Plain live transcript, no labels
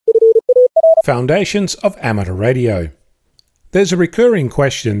Foundations of Amateur Radio. There's a recurring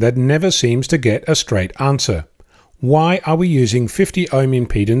question that never seems to get a straight answer. Why are we using 50 ohm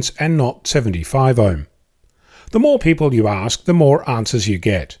impedance and not 75 ohm? The more people you ask, the more answers you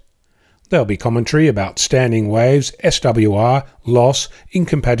get. There'll be commentary about standing waves, SWR, loss,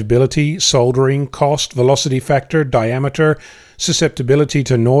 incompatibility, soldering, cost, velocity factor, diameter, susceptibility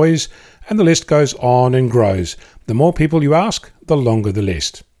to noise, and the list goes on and grows. The more people you ask, the longer the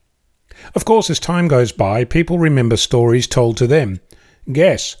list. Of course, as time goes by, people remember stories told to them,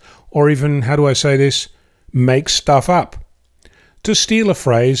 guess, or even, make stuff up. To steal a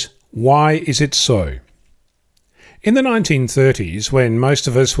phrase, why is it so? In the 1930s, when most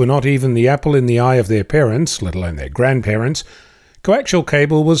of us were not even the apple in the eye of their parents, let alone their grandparents, coaxial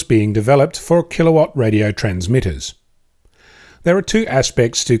cable was being developed for kilowatt radio transmitters. There are two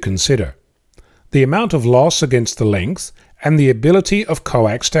aspects to consider: the amount of loss against the length and the ability of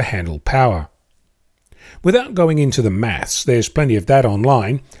coax to handle power. Without going into the maths, there's plenty of that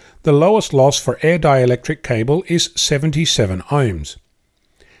online, the lowest loss for air dielectric cable is 77 ohms.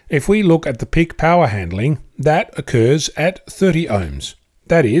 If we look at the peak power handling, that occurs at 30 ohms.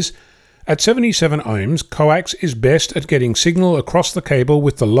 That is, at 77 ohms, coax is best at getting signal across the cable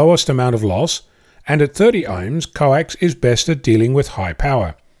with the lowest amount of loss, and at 30 ohms, coax is best at dealing with high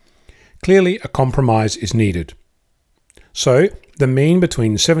power. Clearly, a compromise is needed. So, the mean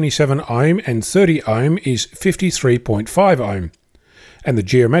between 77 ohm and 30 ohm is 53.5 ohm, and the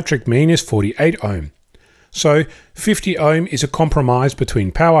geometric mean is 48 ohm. So, 50 ohm is a compromise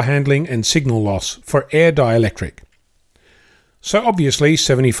between power handling and signal loss for air dielectric. So obviously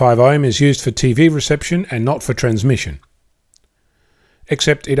 75 ohm is used for TV reception and not for transmission.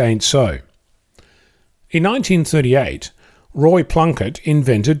 Except it ain't so. In 1938, Roy Plunkett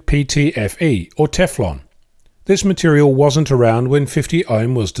invented PTFE, or Teflon. This material wasn't around when 50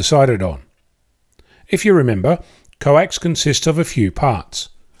 ohm was decided on. If you remember, coax consists of a few parts: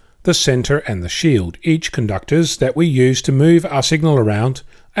 the centre and the shield, each conductors that we use to move our signal around,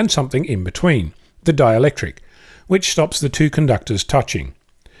 and something in between, the dielectric, which stops the two conductors touching,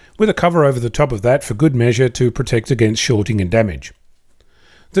 with a cover over the top of that for good measure to protect against shorting and damage.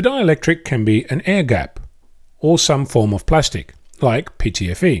 The dielectric can be an air gap, or some form of plastic, like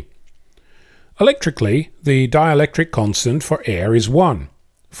PTFE. Electrically, the dielectric constant for air is 1.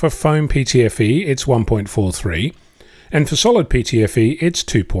 For foam PTFE, it's 1.43, and for solid PTFE, it's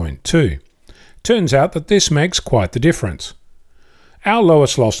 2.2. Turns out that this makes quite the difference. Our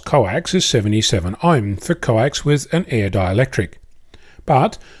lowest loss coax is 77 ohm for coax with an air dielectric,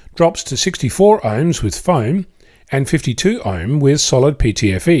 but drops to 64 ohms with foam and 52 ohm with solid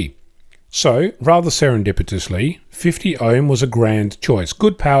PTFE. So, rather serendipitously, 50 ohm was a grand choice,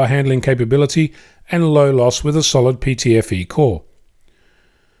 good power handling capability and low loss with a solid PTFE core.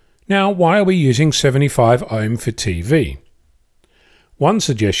 Now, why are we using 75 ohm for TV? One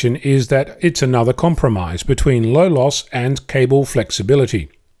suggestion is that it's another compromise between low loss and cable flexibility.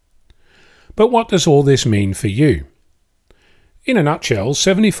 But what does all this mean for you? In a nutshell,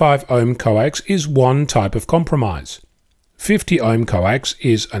 75 ohm coax is one type of compromise. 50 ohm coax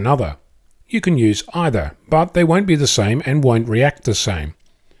is another. You can use either, but they won't be the same and won't react the same.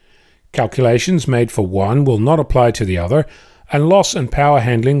 Calculations made for one will not apply to the other, and loss and power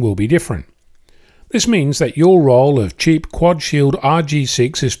handling will be different. This means that your roll of cheap quad shield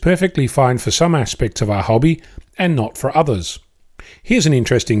RG6 is perfectly fine for some aspects of our hobby and not for others. Here's an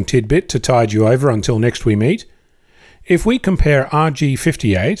interesting tidbit to tide you over until next we meet. If we compare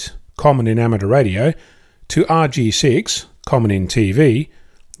RG58, common in amateur radio, to RG6, common in TV,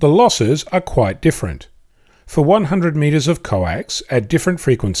 the losses are quite different. For 100 meters of coax at different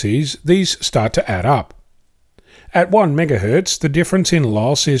frequencies, these start to add up. At 1 MHz, the difference in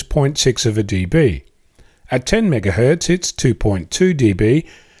loss is 0.6 of a dB. At 10 MHz, it's 2.2 dB,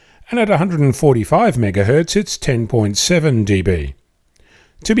 and at 145 MHz, it's 10.7 dB.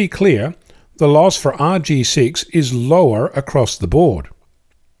 To be clear, the loss for RG6 is lower across the board.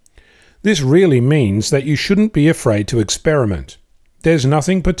 This really means that you shouldn't be afraid to experiment. There's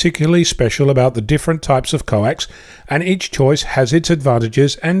nothing particularly special about the different types of coax, and each choice has its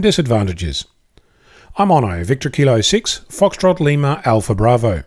advantages and disadvantages. I'm Onno, Victor Kilo 6, Foxtrot Lima Alpha Bravo.